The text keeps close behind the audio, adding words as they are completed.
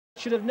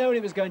should have known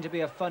it was going to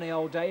be a funny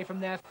old day from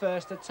their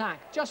first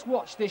attack. Just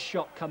watch this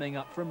shot coming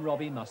up from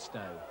Robbie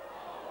Mustoe.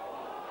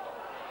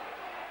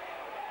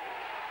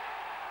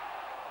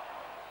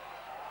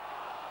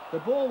 The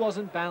ball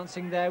wasn't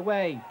bouncing their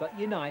way, but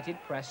United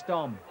pressed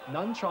on.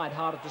 None tried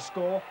harder to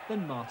score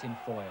than Martin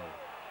Foyle.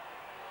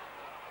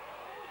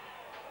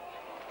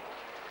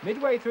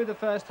 Midway through the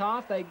first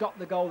half, they got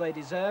the goal they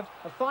deserved.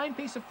 A fine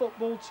piece of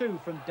football too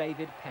from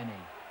David Penney.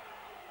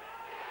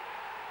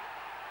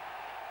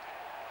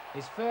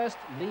 His first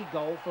league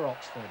goal for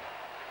Oxford.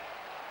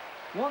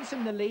 Once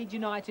in the lead,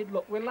 United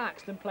looked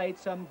relaxed and played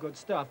some good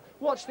stuff.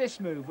 Watch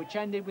this move, which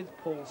ended with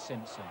Paul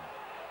Simpson.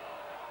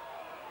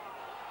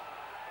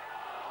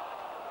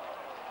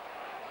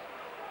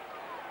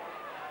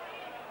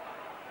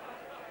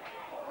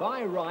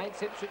 By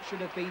rights, Ipswich should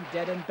have been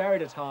dead and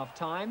buried at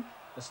half-time.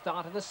 The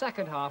start of the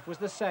second half was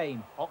the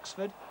same.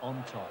 Oxford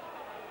on top.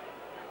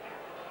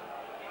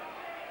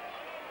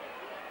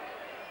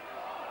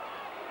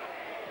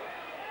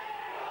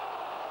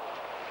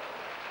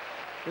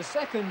 The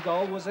second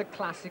goal was a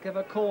classic of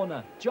a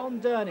corner. John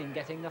Durnin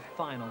getting the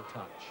final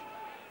touch.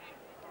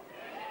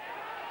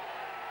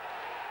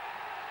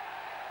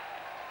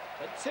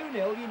 At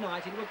 2-0,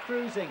 United were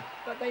cruising,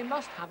 but they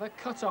must have a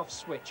cut-off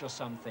switch or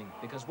something,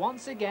 because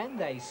once again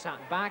they sat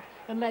back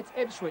and let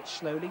Ipswich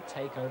slowly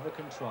take over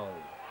control.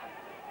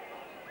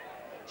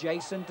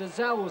 Jason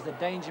Dazelle was the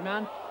danger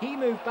man. He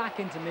moved back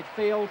into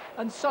midfield,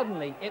 and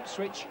suddenly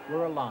Ipswich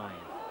were alive.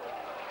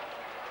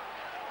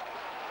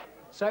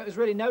 So it was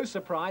really no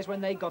surprise when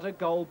they got a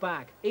goal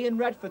back. Ian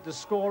Redford, the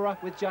scorer,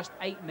 with just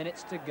 8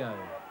 minutes to go.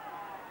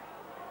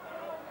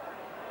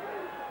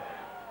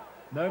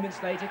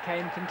 Moments later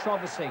came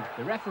controversy.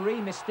 The referee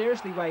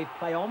mysteriously waved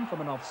play on from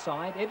an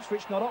offside.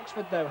 Ipswich, not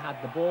Oxford, though,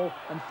 had the ball,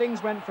 and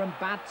things went from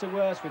bad to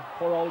worse with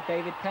poor old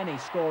David Penney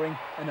scoring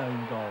an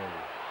own goal.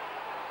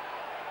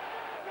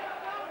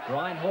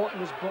 Brian Horton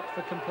was booked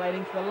for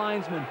complaining to the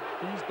linesman.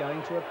 He's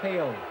going to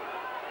appeal.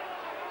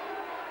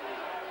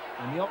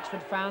 And the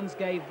Oxford fans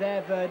gave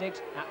their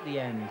verdict at the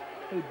end.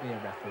 Who'd be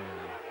a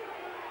referee?